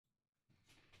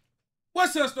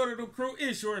What's up, Snort That Dope crew?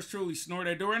 It's yours truly, Snort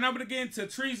That Dope, and I'm gonna get into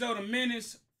Trezo Da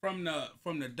Menaxe from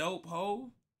the dope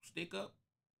hole. Stick up.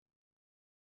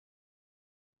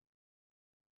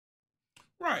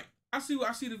 Right. I see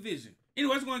the vision.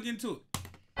 Anyway, let's go and get into it.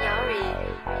 Come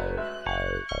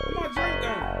on, drink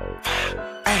though.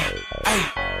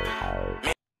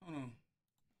 Hold on.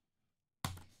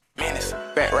 Menace.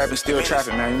 Back rapping, still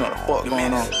trapping, man. You know what the fuck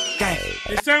going on. Gang.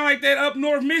 It sound like that up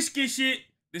north Michigan shit.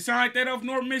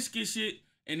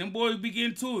 And them boys be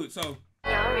getting to it, so.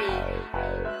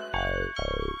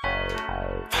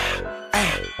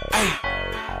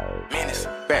 Menace.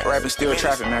 Back rapping, still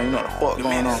trapping, man. You know what the fuck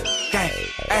going on. Gang.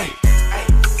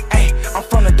 I'm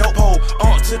from the dope hole.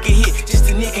 Took a hit, just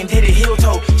a nick and did a heel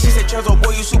toe. She said, Trezo, boy,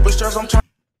 you super stress. I'm trying.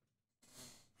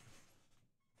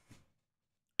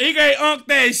 He ain't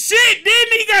that shit,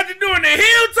 didn't he? Got to doing the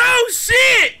heel toe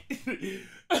shit.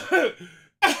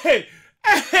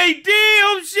 Hey,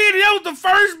 damn shit, that was the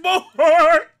first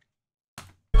bar.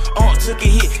 Took a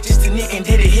hit, just a nick and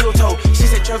did a heel toe. She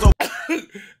said, Trezo.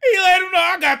 He let him know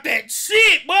I got that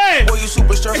shit, boy. Boy, you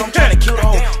super stressed, I'm trying to kill the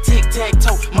hoe.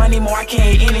 Tic-tac-toe, money more, I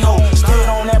can't hit any hoe. Stood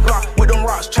on that block with them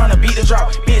rocks, trying to beat the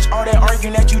drop. Bitch, all that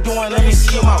arguing that you doing, let me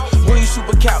see you out. Boy, you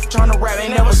super cap, trying to rap,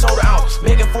 ain't never sold an ounce.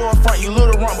 Begging for a front, you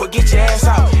little rump, but get your ass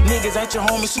out. Niggas ain't your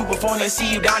homie, super phone, they see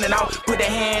you down and out. Put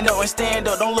that hand up and stand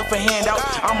up, don't look for handouts.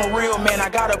 I'm a real man, I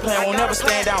got a plan, won't never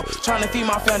stand down. Trying to feed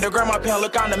my family, grab my pen,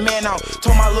 look, I'm the man now.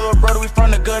 Told my little brother we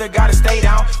from the gutter, gotta stay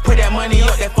down. Put that money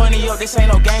up, that funny up, this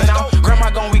ain't no game now. Grandma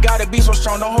gone, we gotta be so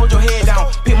strong, don't hold your head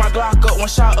down. Pick my Glock up, one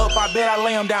shot up, I bet I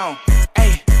lay him down.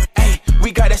 Hey,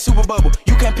 we got that super bubble.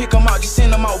 You can't pick them out, just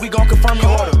send them out. We gon' confirm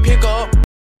your order. Pick up.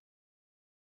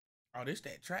 Oh, this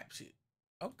that trap shit.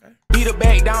 Okay. Beat her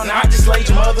back down, now I just laid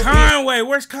your mother. Conway,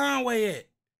 where's Conway at?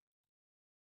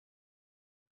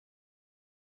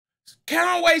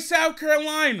 Conway, South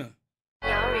Carolina.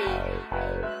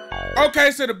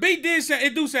 Okay, so the beat did sound,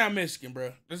 it do sound Michigan,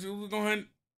 bro. We're gonna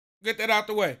get that out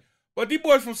the way. But these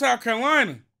boys from South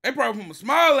Carolina, they probably from a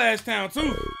small ass town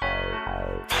too.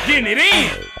 Getting it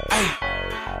in.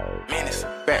 Menace.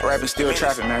 Back rapping, still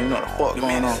trapping, man. You know what the fuck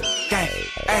going on. Gang.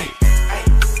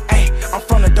 I'm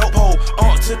from the dope hole.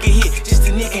 Took a hit, just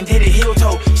a nick and did a heel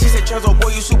toe. She said, Trezo, boy,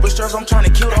 you super stressed. I'm trying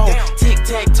to kill the hoe.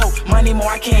 Tic-tac-toe, money more,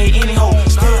 I can't hit any hoe.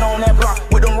 Stood on that block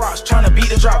with them rocks, trying to beat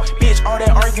the drop. Bitch, all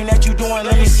that arguing that you doing,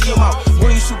 let me see you out.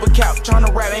 Boy, you super cap, trying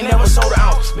to rap, ain't never sold an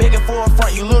ounce. Begging for a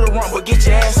front, you little rump, but get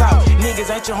your ass out. Niggas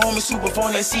ain't your homie, super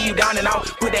phone, they see you down and out.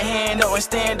 Put that hand up and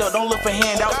stand up, don't look for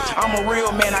handouts. I'm a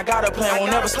real man, I got a plan, won't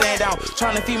never stand down.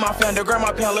 Trying to feed my family, grab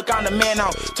my pen, look, I'm the man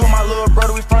now. Told my little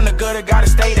brother we from the gutter, gotta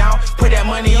stay down. Put that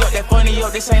money up, that funny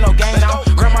up, this ain't no game now.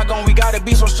 Grandma gone, we gotta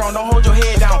be so strong, don't hold your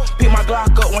head down. Pick my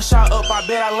Glock up, one shot up, I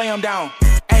bet I lay him down.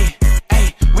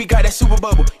 We got that super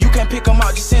bubble. You can't pick them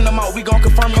out, just send them out. We gon'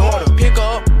 confirm your order. Pick her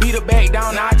up, beat her back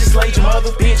down, now I just laid your mother.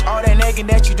 Bitch, all that nagging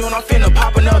that you doing, I'm finna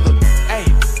pop another.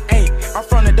 I'm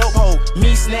from the dope hole.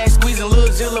 Me, Snack, squeezing Lil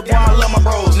Zilla, boy, I love my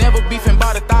bros. Never beefing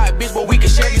by the thigh, bitch, but we can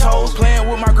share these hoes. Playing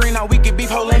with my green, now we can beef,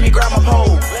 ho, let me grab my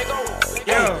pole.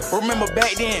 Remember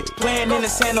back then, playing in the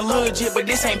sand a legit, but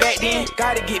this ain't back then.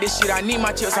 Gotta get this shit, I need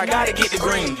my chips, I gotta get the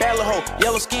green. Bad little hoe,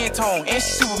 yellow skin tone, and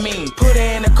she super mean. Put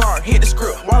her in the car, hit the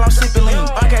script while I'm sipping lean.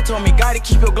 Uncat told me, gotta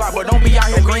keep your Glock, but don't be out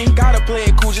here green. Gotta play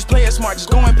it cool, just play it smart, just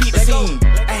go and peep the scene.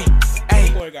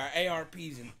 Boy got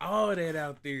ARPs and all that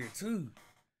out there too.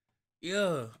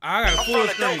 Yeah, I got a full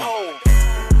screen.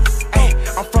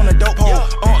 I'm from the dope hole.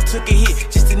 Took a hit,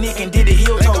 just a nick and did a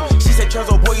heel toe. She said,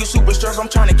 Trezo, boy, you super stressed, I'm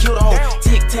trying to kill the hoe.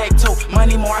 Tic-tac-toe,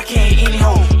 money more, I can't hit any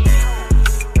hoe.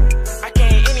 I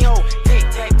can't hit any hoe.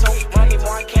 Tic-tac-toe, money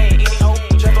more, I can't hit any hoe.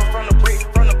 Trezo from the brick,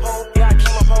 from the pole, yeah, I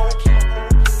keep my pole.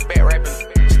 Back rapping,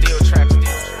 still trapping.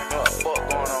 What the fuck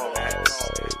going on, man?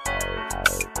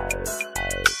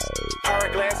 Power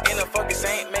glass in the fucking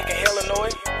saint, making hella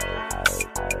noise.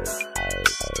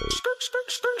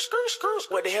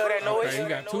 What the hell that noise?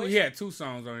 Okay, he had two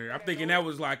songs on here. I'm thinking that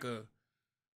was like a,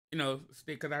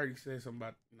 stick, because I heard you said something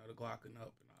about, the glocking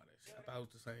up and all that shit. I thought it was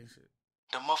the same shit.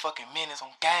 The motherfucking Menace on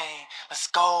gang. Let's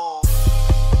go.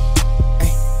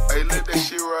 Hey, let that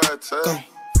shit ride, too. Go.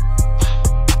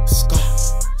 Let's go.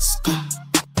 Let's go.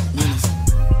 Menace.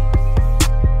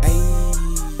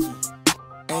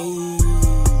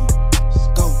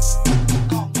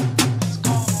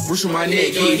 Bruce my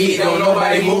neck, get hit, don't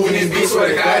nobody moving this bitch, swear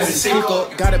to God, it's sick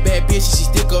up. Got a bad bitch and she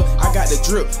stick up. I got the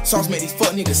drip, sauce make these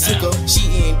fuck niggas sick up. She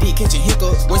in D catching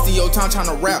hiccups. Wasting your time trying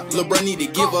to rap, lil' bro need to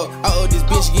give up. I owe this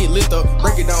bitch get lit up.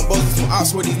 Break it down both of them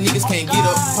ops where these niggas can't get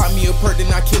up. Pop me a perk,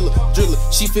 then I kill her. Drill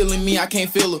her, she feeling me, I can't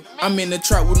feel her. I'm in the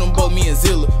trap with them both, me and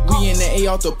Zilla. We in the A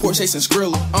off the porch chasing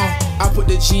Skrilla. I put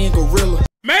the G in Gorilla.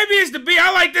 Maybe it's the beat.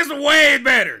 I like this one way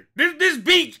better. This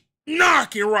beat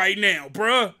knocking right now,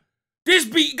 bruh. This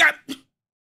beat got...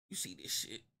 You see this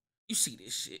shit. You see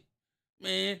this shit.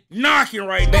 Man, knocking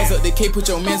right now. Bags up, they can't put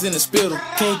your mans in the spittle.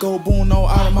 Can't go boom, no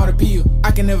automobile.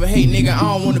 I can never hate, nigga, I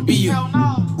don't wanna be you.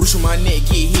 Roosh on my neck,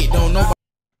 get hit, don't know.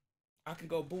 I can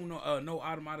go boom, no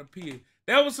automobile.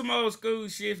 That was some old school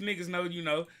shit. If niggas know, you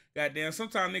know. Goddamn,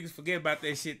 sometimes niggas forget about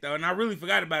that shit though, and I really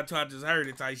forgot about it till I just heard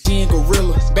it type shit. She ain't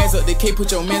gorilla. Bags up, they can't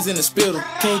put your mans in the spittle.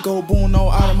 Can't go boom, no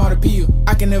automobile.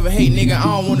 I can never hate, nigga, I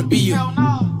don't wanna be you.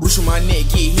 Roosh on my neck,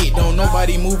 get hit, don't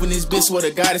nobody moving this bitch. Swear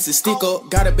to God, it's a stick up.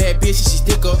 Got a bad bitch and she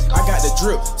stick up. I got the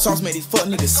drip, sauce made these fuck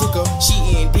niggas sick up.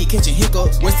 She in deep catching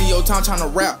hiccups. Wasting your time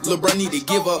tryna rap, lil' bro need to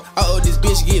give up. I owe this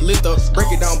bitch get lit up.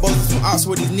 Break it down both from ops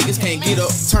where these niggas can't get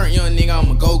up. Turn young nigga, I'm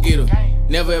a go-getter.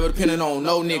 Never ever depending on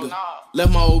no nigga.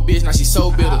 Left my old bitch, now she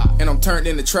so bitter. And I'm turned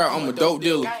in the trap, I'm a dope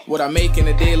dealer. What I make in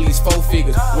a day, at least 4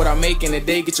 figures. What I make in a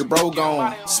day, get your bro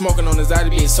gone. Smoking on this Zoddy,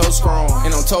 bitch, so strong.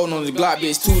 And I'm toting on this Glock,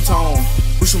 bitch, 2-tone.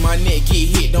 Push on my neck, get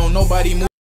hit, don't nobody move.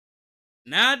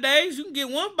 Nowadays, you can get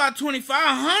one by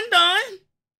 2,500 done.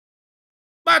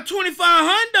 By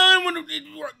 2,500 done when the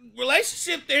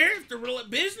relationship there, if the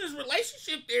business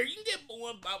relationship there, you can get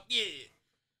one about, yeah.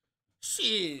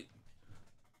 Shit.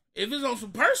 If it's on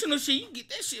some personal shit, you can get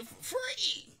that shit for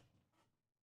free.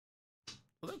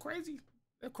 Was that crazy?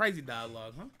 That crazy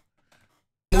dialogue, huh?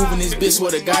 Moving this bitch,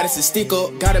 swear to God, it's a stick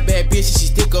up. Got a bad bitch and she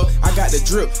stick up. I got the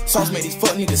drip, sauce made these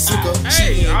fuck niggas sick up.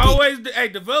 Hey, always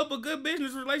develop a good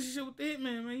business relationship with the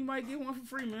hitman, man. You might get one for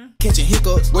free, man. Catching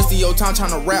hiccups, wasting your time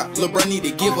tryna rap. Lil' bro need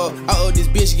to give up. I owe this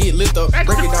bitch get lit up.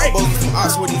 Break it down both from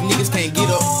ops where these niggas can't get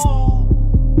up.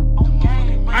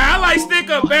 I like stick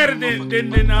up better than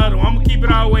the other one. I'm gonna keep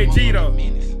it all the way G though.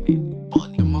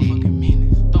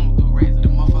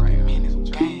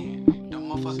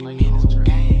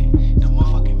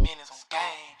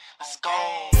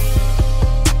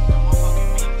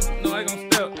 No, I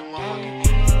gonna step.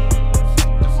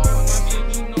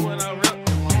 You know what I rep.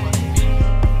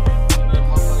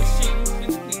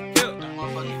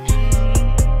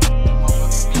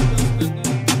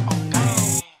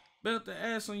 Belt the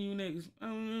ass on you niggas.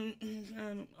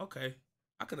 Okay.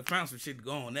 I could have found some shit to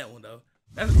go on that one though.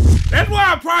 That's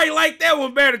why I probably like that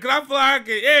one better, cause I feel like I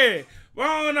could, yeah. But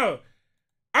I don't know.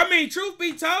 I mean, truth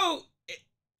be told,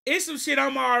 it's some shit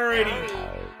I'm already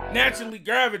naturally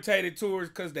gravitated towards,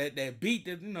 cause that beat,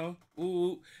 that, you know,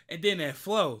 ooh, and then that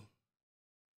flow.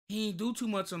 He ain't do too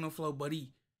much on the flow, but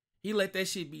he let that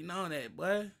shit be known that,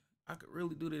 boy, I could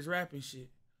really do this rapping shit.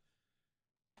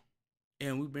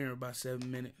 And we've been here about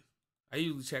 7 minutes. I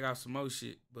usually check out some more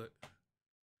shit, but,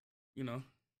 you know.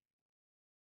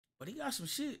 But he got some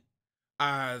shit.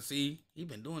 See, he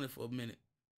been doing it for a minute.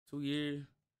 2 years.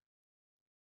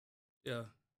 Yeah.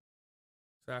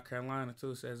 South Carolina,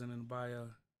 too, says it in the bio.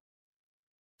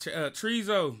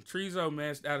 Trezo,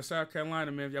 man, out of South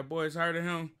Carolina, man. If y'all boys heard of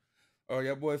him, or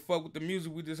y'all boys fuck with the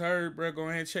music we just heard, bro, go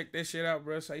ahead and check that shit out,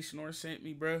 bro. Say Snore sent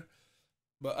me, bro.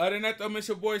 But other than that, though, miss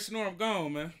your boy Snore, I'm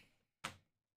gone, man.